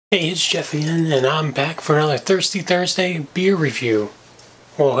Hey, it's Jeff again, and I'm back for another Thirsty Thursday beer review.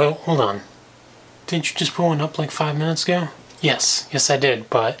 Well, hold on. Didn't you just put one up like 5 minutes ago? Yes, I did,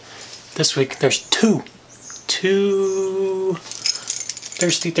 but this week there's two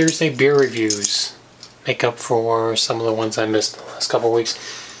Thirsty Thursday beer reviews. Make up for some of the ones I missed the last couple weeks.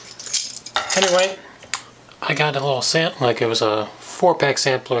 Anyway, I got a little sample, like it was a 4-pack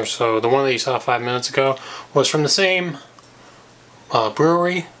sampler, so the one that you saw 5 minutes ago was from the same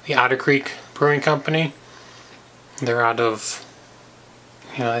brewery, the Otter Brewing Company. They're out of,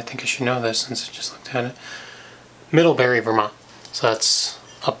 I think I should know this since I just looked at it, Middlebury, Vermont. So that's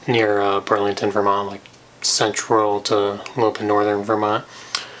up near Burlington, Vermont, like central to a little bit northern Vermont.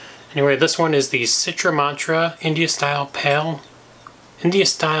 Anyway, this one is the Citra Mantra India Style Pils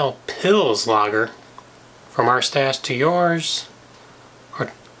Lager. From our stash to yours,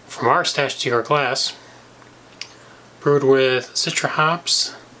 or from our stash to your glass. Brewed with Citra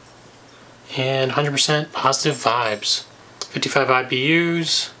hops and 100% positive vibes. 55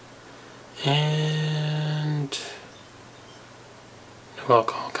 IBUs and no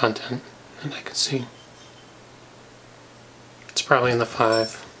alcohol content that I can see. It's probably in the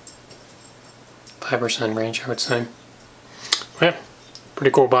 5% range, I would say. Yeah, pretty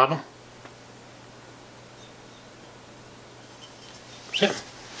cool bottle. So, yeah.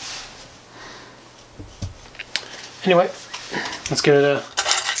 Anyway, let's give it a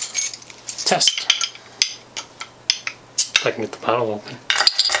test. If I can get the bottle open.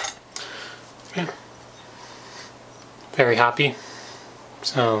 Yeah. Very hoppy.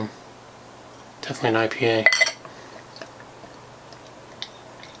 So, definitely an IPA.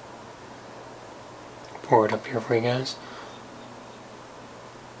 Pour it up here for you guys.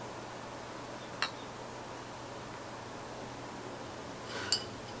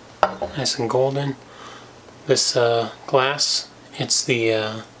 Nice and golden. This glass, it's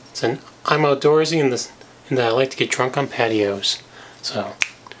an I'm outdoorsy in that I like to get drunk on patios. So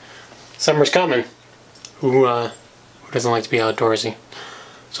summer's coming. Who doesn't like to be outdoorsy?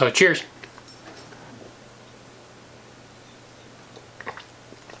 So cheers.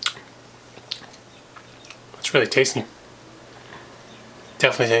 It's really tasty.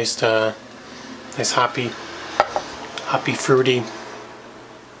 Definitely tastes nice hoppy, fruity.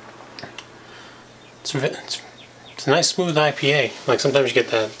 It's a nice smooth IPA. Like sometimes you get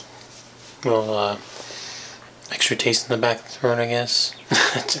that little extra taste in the back of the throat, I guess.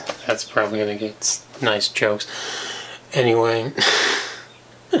 That's probably gonna get nice jokes. Anyway.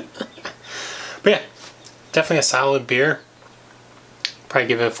 But yeah, definitely a solid beer. Probably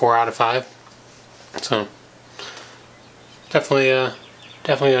give it a 4 out of 5. So definitely a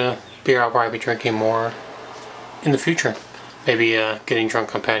beer I'll probably be drinking more in the future. Maybe getting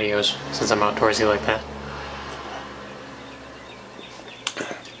drunk on patios, since I'm outdoorsy like that.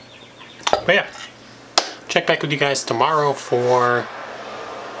 But yeah, check back with you guys tomorrow for...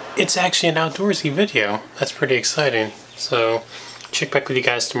 It's actually an outdoorsy video. That's pretty exciting. So, check back with you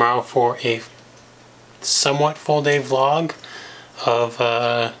guys tomorrow for a somewhat full day vlog of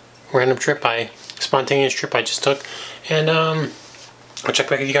a spontaneous trip I just took. And I'll check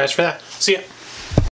back with you guys for that. See ya!